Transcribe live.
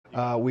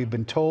We've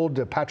been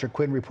told, Patrick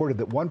Quinn reported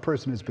that one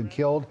person has been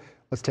killed.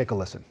 Let's take a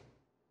listen.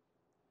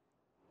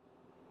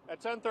 At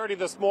 10:30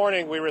 this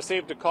morning, we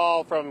received a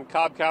call from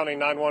Cobb County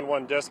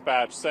 911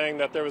 dispatch saying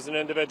that there was an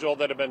individual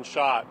that had been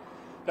shot.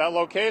 That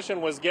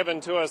location was given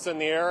to us in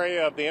the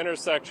area of the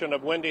intersection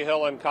of Windy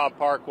Hill and Cobb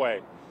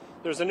Parkway.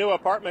 There's a new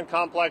apartment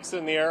complex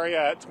in the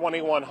area at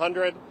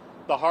 2100,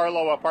 the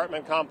Harlow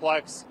apartment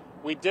complex.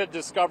 We did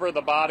discover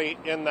the body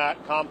in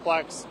that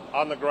complex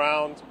on the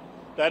ground.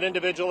 That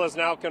individual is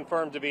now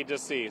confirmed to be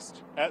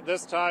deceased. At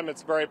this time,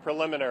 it's very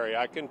preliminary.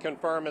 I can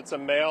confirm it's a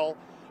male.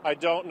 I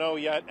don't know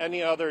yet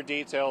any other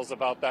details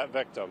about that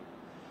victim.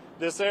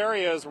 This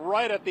area is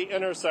right at the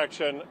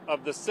intersection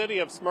of the city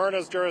of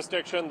Smyrna's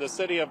jurisdiction, the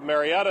city of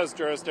Marietta's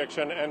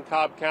jurisdiction, and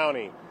Cobb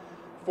County.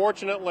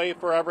 Fortunately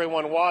for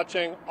everyone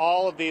watching,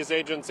 all of these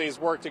agencies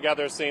work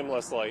together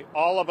seamlessly.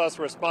 All of us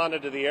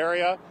responded to the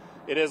area.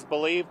 It is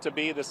believed to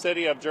be the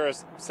city of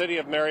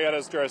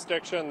Marietta's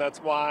jurisdiction. That's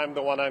why I'm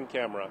the one on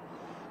camera.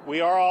 We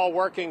are all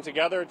working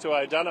together to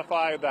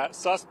identify that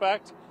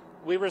suspect.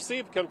 We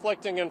received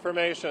conflicting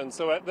information,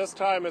 so at this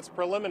time it's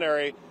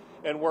preliminary,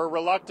 and we're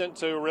reluctant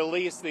to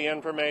release the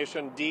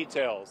information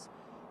details.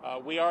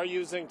 We are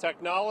using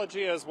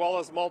technology as well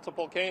as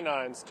multiple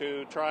canines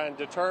to try and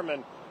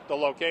determine the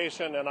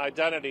location and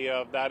identity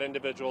of that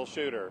individual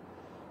shooter.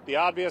 The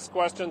obvious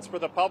questions for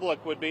the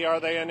public would be, are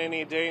they in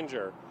any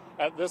danger?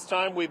 At this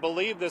time, we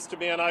believe this to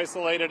be an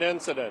isolated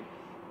incident,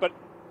 but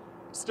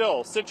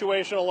still,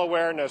 situational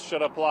awareness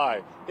should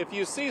apply. If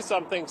you see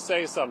something,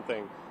 say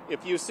something.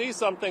 If you see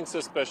something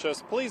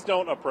suspicious, please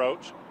don't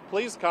approach.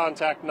 Please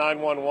contact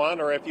 911,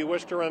 or if you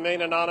wish to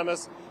remain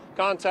anonymous,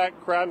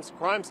 contact Crime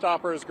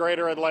Stoppers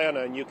Greater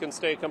Atlanta, and you can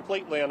stay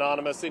completely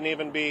anonymous and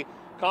even be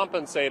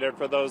compensated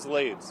for those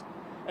leads.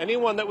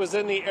 Anyone that was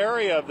in the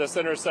area of this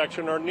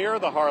intersection or near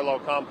the Harlow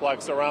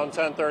complex around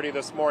 10:30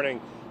 this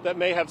morning that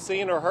may have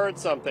seen or heard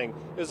something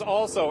is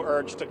also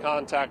urged to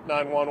contact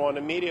 911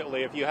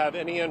 immediately if you have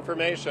any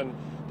information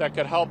that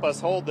could help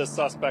us hold this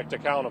suspect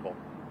accountable.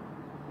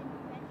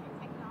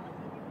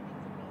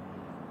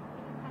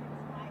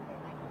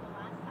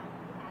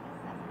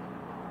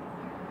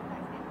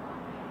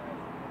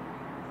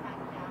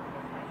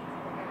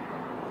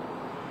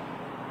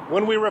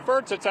 When we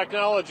refer to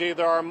technology,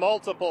 there are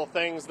multiple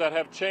things that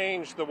have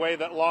changed the way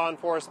that law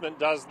enforcement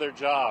does their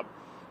job.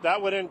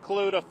 That would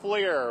include a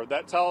FLIR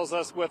that tells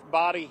us with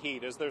body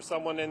heat, is there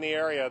someone in the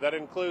area? That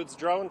includes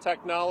drone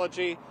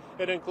technology.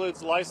 It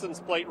includes license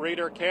plate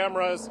reader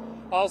cameras.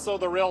 Also,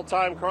 the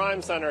real-time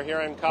crime center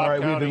here in Cobb County. All right,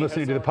 we've been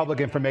listening to the public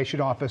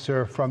information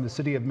officer from the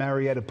city of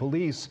Marietta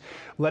Police,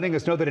 letting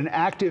us know that an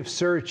active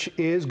search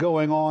is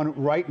going on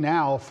right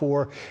now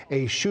for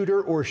a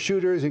shooter or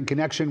shooters in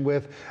connection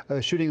with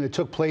a shooting that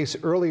took place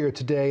earlier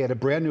today at a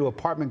brand new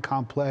apartment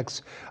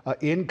complex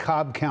in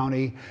Cobb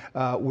County.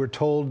 We're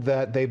told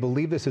that they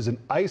believe this is an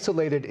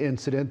isolated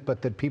incident,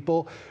 but that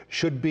people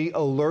should be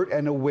alert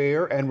and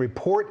aware and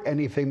report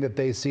anything that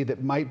they see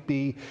that might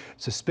be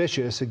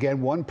suspicious.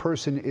 Again, one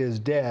person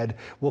is dead.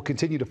 We'll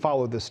continue to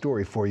follow this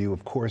story for you,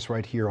 of course,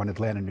 right here on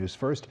Atlanta News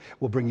First.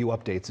 We'll bring you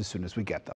updates as soon as we get them.